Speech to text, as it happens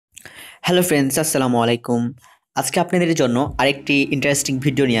Hello friends, আসসালামু আলাইকুম। আজকে আপনাদের জন্য আরেকটি ইন্টারেস্টিং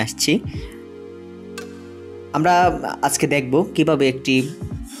ভিডিও নিয়ে আসছি। আমরা আজকে দেখব কিভাবে একটি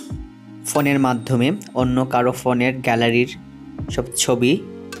ফোনের মাধ্যমে অন্য কারো ফোনের গ্যালারির সব ছবি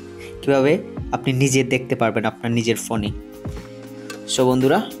কিভাবে আপনি নিজে দেখতে পারবেন আপনার নিজের ফোনে। সো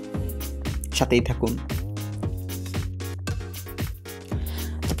বন্ধুরা, সাথেই থাকুন।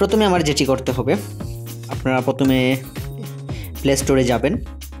 তো প্রথমে আমার যেটি করতে হবে, আপনারা প্রথমে প্লে স্টোরে যাবেন।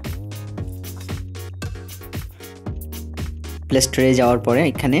 প্লে স্টোরে যাওয়ার পরে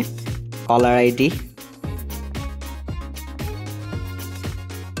এখানে কলার আইডি,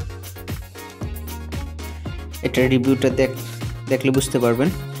 এটার রিভিউটা দেখলে বুঝতে পারবেন।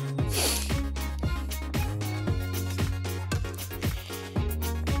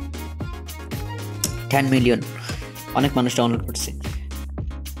 $10 মিলিয়ন অনেক মানুষ ডাউনলোড করছে।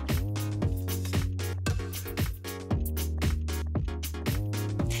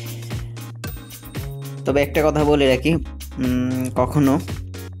 তবে একটা কথা বলে রাখি, কখনো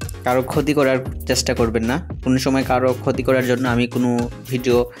কারো ক্ষতি করার চেষ্টা করবেন না। কোনো সময় কারো ক্ষতি করার জন্য আমি কোনো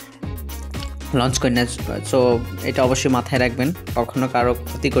ভিডিও লঞ্চ করি না। সো এটা অবশ্যই মাথায় রাখবেন, কখনো কারো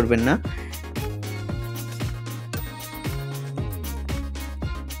ক্ষতি করবেন না।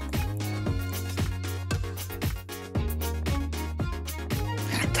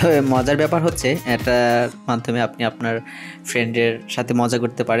 তবে মজার ব্যাপার হচ্ছে, এটার মাধ্যমে আপনি আপনার ফ্রেন্ডের সাথে মজা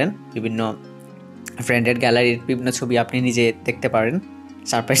করতে পারেন। বিভিন্ন ফ্রেন্ডের গ্যালারির বিভিন্ন ছবি আপনি নিজে দেখতে পারেন,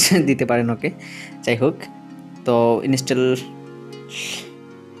 সারপ্রাইজ দিতে পারেন ওকে। যাই হোক, তো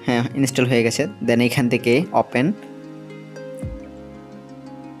ইনস্টল হয়ে গেছে। দেন এখান থেকে ওপেন,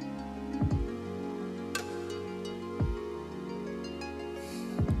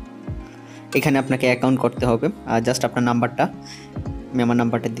 এখানে আপনাকে অ্যাকাউন্ট করতে হবে। আর জাস্ট আপনার নাম্বারটা, আমি আমার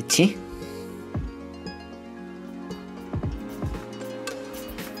নাম্বারটা দিচ্ছি।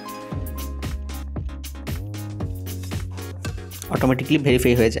 অটোমেটিকলি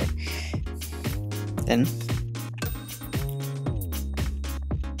ভেরিফাই হয়ে যায়। দেন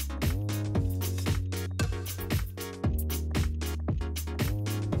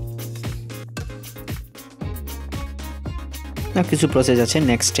কিছু প্রসেস আছে,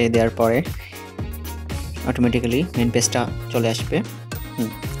 নেক্সটে দেওয়ার পরে অটোমেটিক্যালি মেন পেজটা চলে আসবে।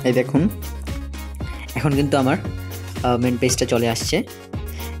 এই দেখুন, এখন কিন্তু আমার মেন পেজটা চলে আসছে।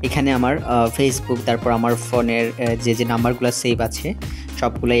 এখানে আমার ফেসবুক, তারপর আমার ফোনের যে নাম্বারগুলো সেভ আছে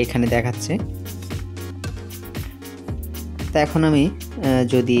সবগুলো এখানে দেখাচ্ছে। তা এখন আমি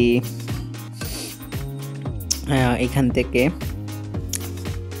যদি এখান থেকে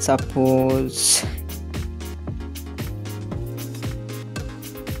সাপোজ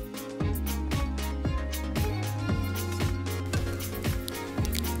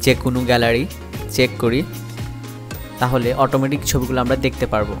যে কোনো গ্যালারি চেক করি, তাহলে অটোমেটিক ছবিগুলো আমরা দেখতে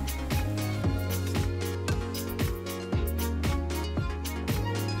পারবো।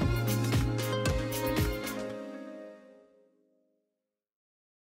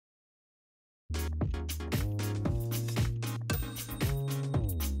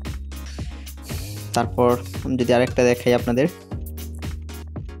 তারপর যদি আরেকটা দেখাই আপনাদের,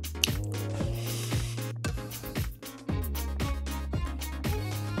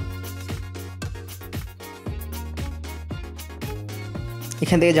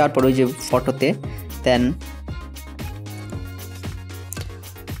 এখান থেকে যাওয়ার পর ওই যে ফটোতে, দেন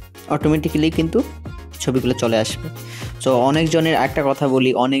অটোমেটিক্যালি কিন্তু ছবিগুলো চলে আসবে। সো অনেকজনের একটা কথা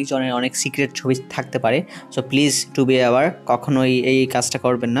বলি, অনেকজনের অনেক সিক্রেট ছবি থাকতে পারে। So please two be aware, কখনোই এই কাজটা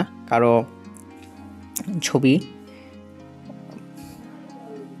করবেন না। কারো ছবি,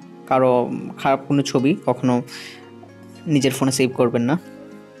 কারো খারাপ কোনো ছবি কখনো নিজের ফোনে সেভ করবেন না,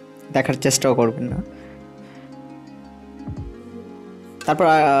 দেখার চেষ্টাও করবেন না। তারপর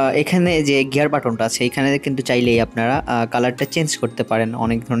এখানে যে গিয়ার বাটনটা আছে, এখানে কিন্তু চাইলেই আপনারা কালারটা চেঞ্জ করতে পারেন।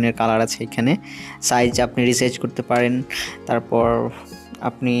 অনেক ধরনের কালার আছে এখানে, সাইজ আপনি রিসাইজ করতে পারেন। তারপর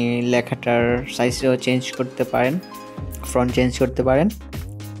আপনি লেখাটার সাইজও চেঞ্জ করতে পারেন, ফন্ট চেঞ্জ করতে পারেন।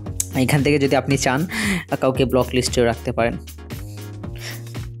 এখান থেকে যদি আপনি চান কাউকে ব্লক লিস্টেও রাখতে পারেন।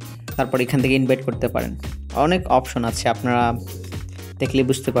 তারপর এখান থেকে ইনভাইট করতে পারেন। অনেক অপশন আছে, আপনারা দেখলে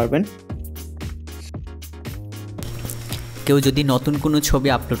বুঝতে পারবেন। কেউ যদি নতুন কোনো ছবি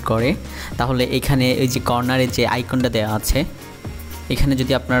আপলোড করে, তাহলে এখানে এই যে কর্নারে যে আইকনটা দেওয়া আছে, এখানে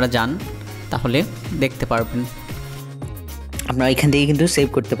যদি আপনারা যান তাহলে দেখতে পারবেন। আপনারা এখান থেকে কিন্তু সেভ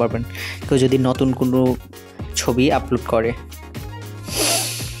করতে পারবেন কেউ যদি নতুন কোনো ছবি আপলোড করে।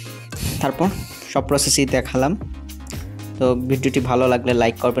 তারপর সব প্রসেসই দেখালাম। তো ভিডিওটি ভালো লাগলে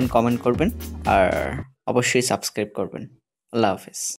লাইক করবেন, কমেন্ট করবেন, আর অবশ্যই সাবস্ক্রাইব করবেন। আল্লাহ হাফেজ।